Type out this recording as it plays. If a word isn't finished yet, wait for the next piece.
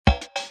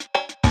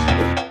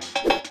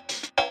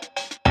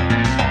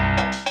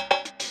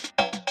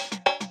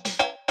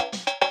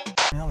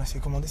c'est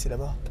commandé, c'est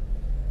là-bas.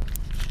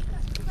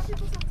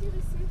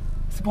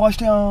 C'est pour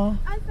acheter un...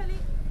 Ah, il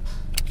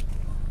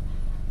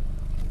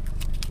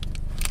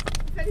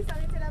fallait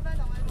s'arrêter là-bas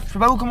normalement. Je peux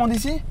pas vous commander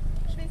ici?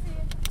 Je vais essayer.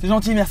 C'est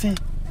gentil, merci.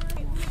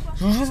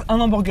 Je veux juste un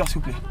hamburger s'il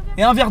vous plaît.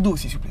 Et un verre d'eau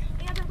s'il vous plaît.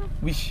 Et un verre d'eau?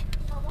 Oui.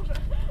 Pardon, je...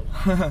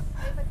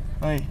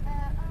 Oui.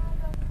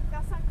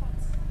 Vers 50.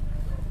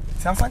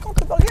 C'est un 50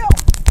 le burger?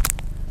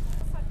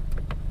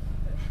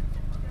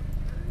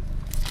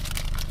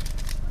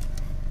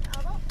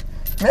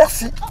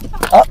 Merci.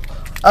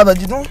 Ah bah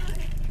dis donc,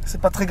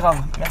 c'est pas très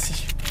grave,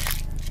 merci.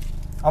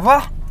 Au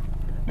revoir.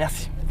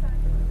 Merci.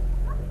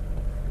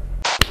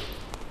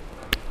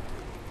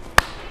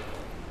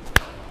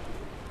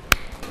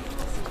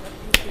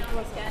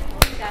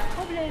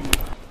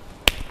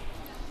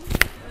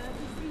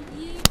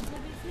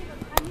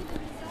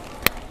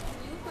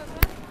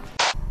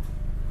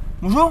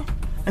 Bonjour.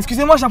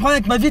 Excusez-moi, j'ai un problème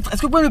avec ma vitre.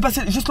 Est-ce que vous pouvez me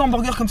passer juste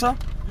l'hamburger comme ça?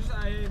 Juste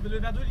le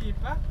verre d'eau, il y est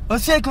pas?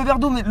 Aussi avec le verre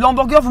d'eau, mais le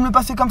hamburger, vous me le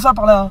passez comme ça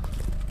par là.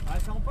 Ah,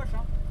 c'est en poche,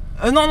 hein?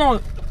 Non, non,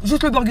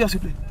 juste le burger s'il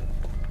vous plaît.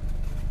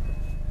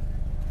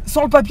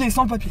 Sans le papier,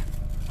 sans le papier.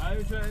 Ah,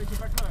 c'est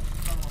pas quoi, là?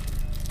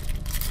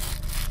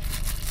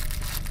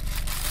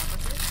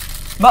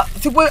 Bah,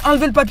 si vous pouvez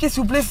enlever le papier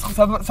s'il vous plaît,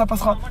 ça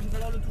passera. Non, moi, j'ai pas le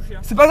droit de le toucher,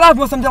 hein. C'est pas grave,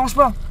 moi ça me dérange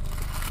pas.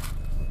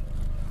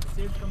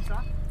 C'est comme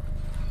ça.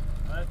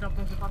 C'est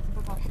parti,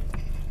 pas parti.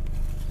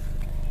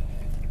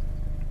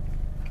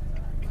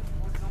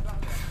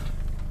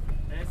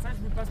 Et ça, je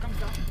vous le passe comme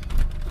ça.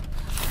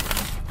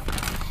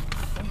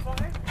 Bonne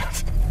soirée.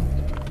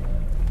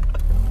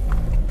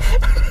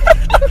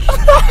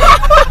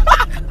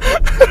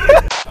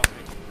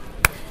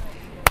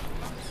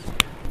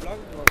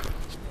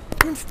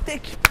 Une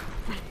steak.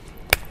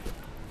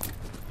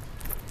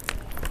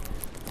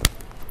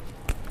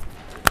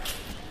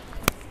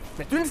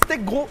 Mettre une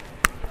steak gros.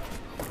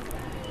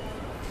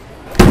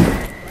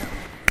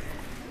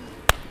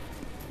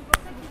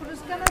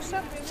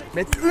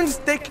 Mettre une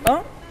steak,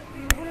 hein?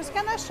 Vous le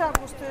scanner achat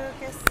pour cette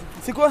caisse.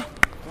 C'est quoi?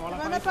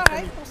 Un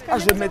appareil pour scanner. Ah,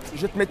 je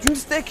vais te mettre une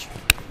steak.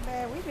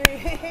 Ben oui, mais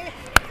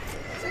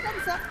c'est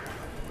comme ça.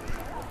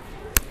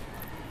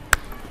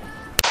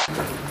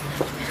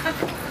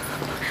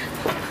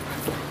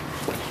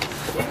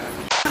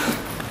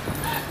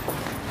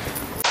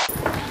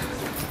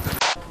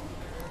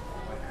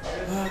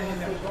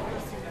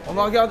 On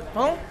va regarder.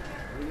 Pardon?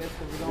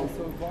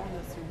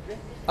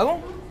 Ah bon?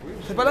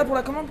 C'est pas là pour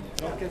la commande?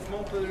 L'encaissement,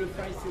 on peut le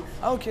faire ici aussi.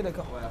 Ah ok,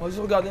 d'accord. On va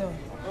juste regarder. Tu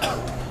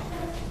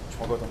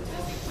prends quoi toi?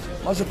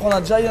 Moi je vais prendre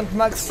un Giant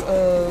Max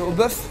au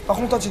bœuf. Par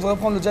contre toi tu devrais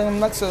prendre le Giant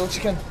Max au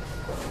chicken.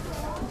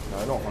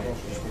 Ah non, pardon,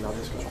 je peux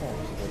regarder ce que je prends.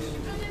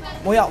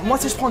 Bon regarde, moi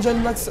si je prends le Giant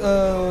Max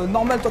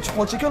normal, toi tu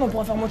prends le chicken, on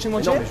pourra faire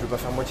moitié-moitié. Non mais je veux pas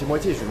faire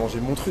moitié-moitié, je vais manger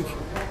mon truc.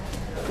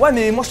 Ouais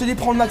mais moi je te dis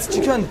prends le Max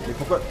Chicken. Mais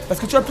pourquoi? Parce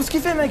que tu vas plus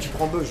kiffer mec. Je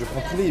prends bœuf, je prends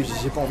poulet,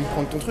 j'ai pas envie de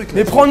prendre ton truc.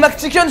 Mais prends le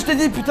Max Chicken je te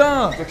dis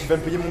putain. C'est toi qui vas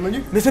me payer mon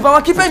menu? Mais c'est pas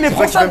moi qui paye, mais C'est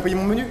prends toi qui vas ça. me payer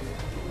mon menu?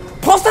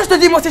 Prends ça je te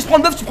dis, moi si je prends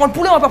le bœuf tu prends le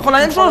poulet, on va pas prendre la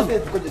même chose.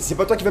 C'est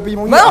pas toi qui vas payer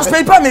mon menu? Bah non je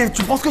paye pas mais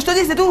tu prends ce que je te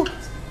dis c'est tout.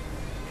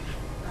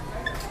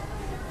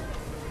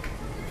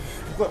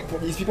 Pourquoi?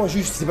 Explique-moi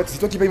juste, c'est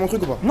toi qui paye mon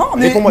truc ou pas? Non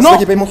mais réponds-moi, c'est toi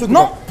qui paye mon truc ou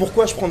non. pas?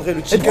 Pourquoi je prendrais le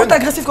Et chicken? pourquoi t'es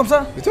agressif comme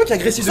ça? Mais toi qui es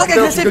agressif C'est toi qui es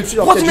agressif.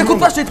 Pourquoi tu m'écoutes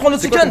pas, je te dis de prendre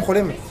le C'est quoi ton chicken.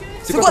 problème?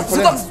 C'est quoi?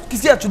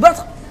 Qu'est-ce qu'il y a? Tu te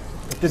battre?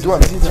 Tais-toi,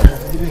 vas-y.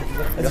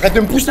 Arrête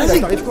de me pousser là,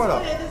 t'arrives quoi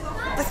là?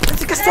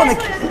 Vas-y casse-toi mec.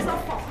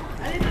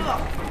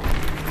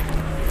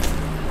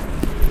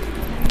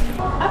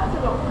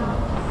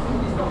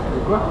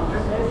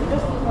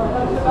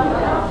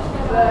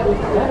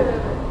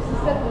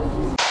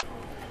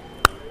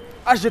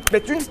 Ah je vais te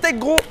mettre une steak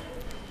gros.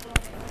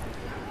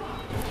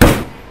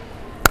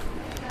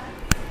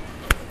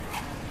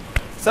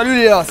 Salut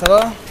Léa, ça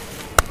va?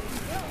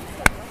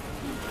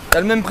 T'as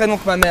le même prénom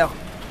que ma mère.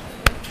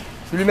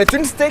 Je vais lui mettre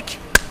une steak.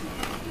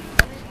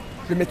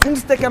 Je vais mettre une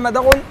steak à ma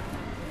daronne.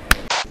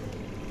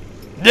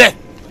 Bien.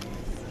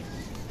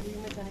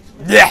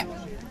 Bien.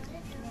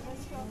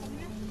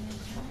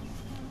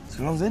 Est-ce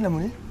que vous avez de la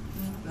monnaie?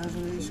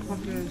 Je crois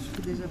que je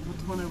peux déjà pas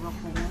trop en avoir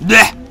pour moi.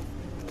 Bien.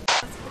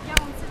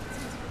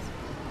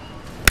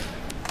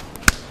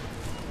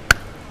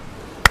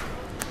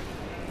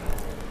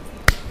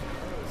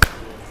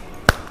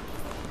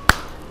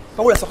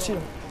 Par où la sortie là?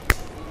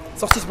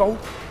 Sortie c'est par où?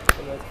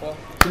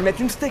 Je vais lui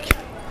mettre une steak. Je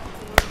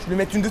vais lui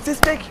mettre une de tes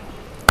steaks.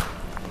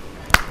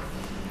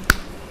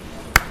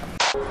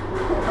 Tu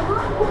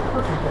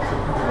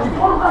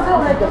prends le brasseur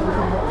mec. Tu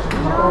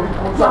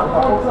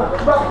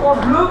vas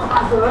prendre le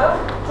brasseur.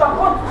 Tu vas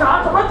prendre... Tu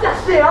vas pas te faire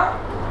chier hein.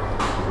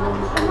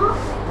 Tu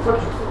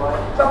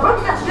vas pas te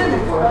faire chier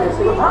mec. Hein?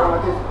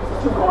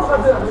 Tu prends le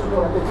brasseur. Tu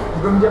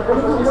veux me dire quoi?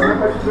 C'est même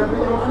pas lui qui va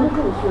payer mon truc.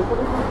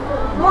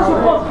 Moi je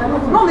prends.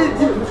 Non mais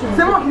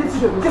c'est moi qui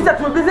décide. Qu'est-ce que ça?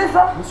 Tu veux baiser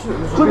ça? Monsieur.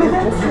 Tu veux baiser?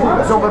 Monsieur, on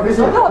va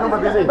baiser. On va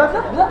baiser. Bah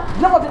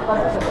viens, on va baiser.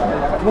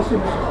 Monsieur.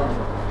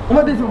 On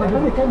va baiser, on va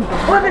baiser.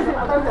 On va baiser.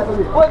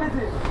 Attendez. On va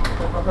baiser.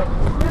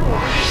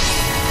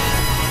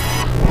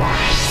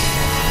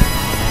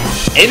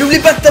 Et n'oublie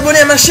pas de t'abonner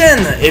à ma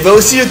chaîne. Et va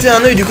aussi jeter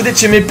un œil du côté de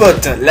chez mes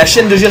potes. La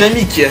chaîne de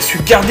Jérémy qui a su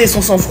garder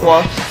son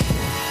sang-froid.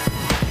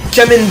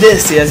 Kamendes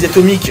et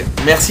Asiatomique,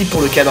 merci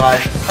pour le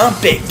cadrage,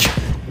 impec.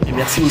 Et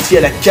merci aussi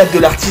à la 4 de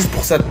l'artiste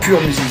pour sa pure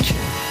musique.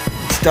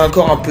 Si t'as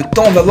encore un peu de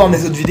temps, va voir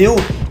mes autres vidéos.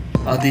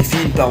 Un défi,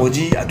 une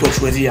parodie, à toi de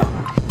choisir.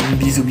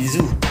 Bisous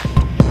bisous.